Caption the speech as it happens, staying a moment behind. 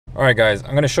Alright guys,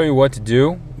 I'm going to show you what to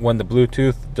do when the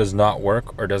Bluetooth does not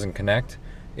work or doesn't connect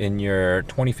in your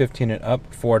 2015 and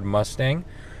up Ford Mustang.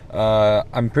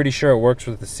 I'm pretty sure it works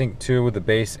with the Sync 2 with the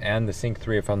bass and the Sync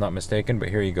 3 if I'm not mistaken, but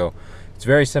here you go. It's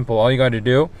very simple. All you got to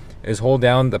do is hold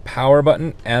down the power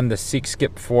button and the seek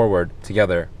skip forward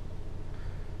together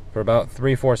for about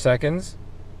 3-4 seconds,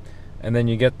 and then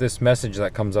you get this message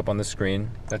that comes up on the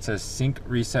screen that says Sync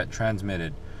Reset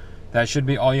Transmitted. That should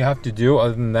be all you have to do.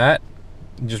 Other than that,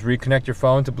 just reconnect your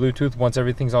phone to Bluetooth once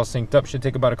everything's all synced up. Should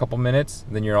take about a couple minutes,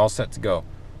 then you're all set to go.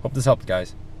 Hope this helped,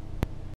 guys.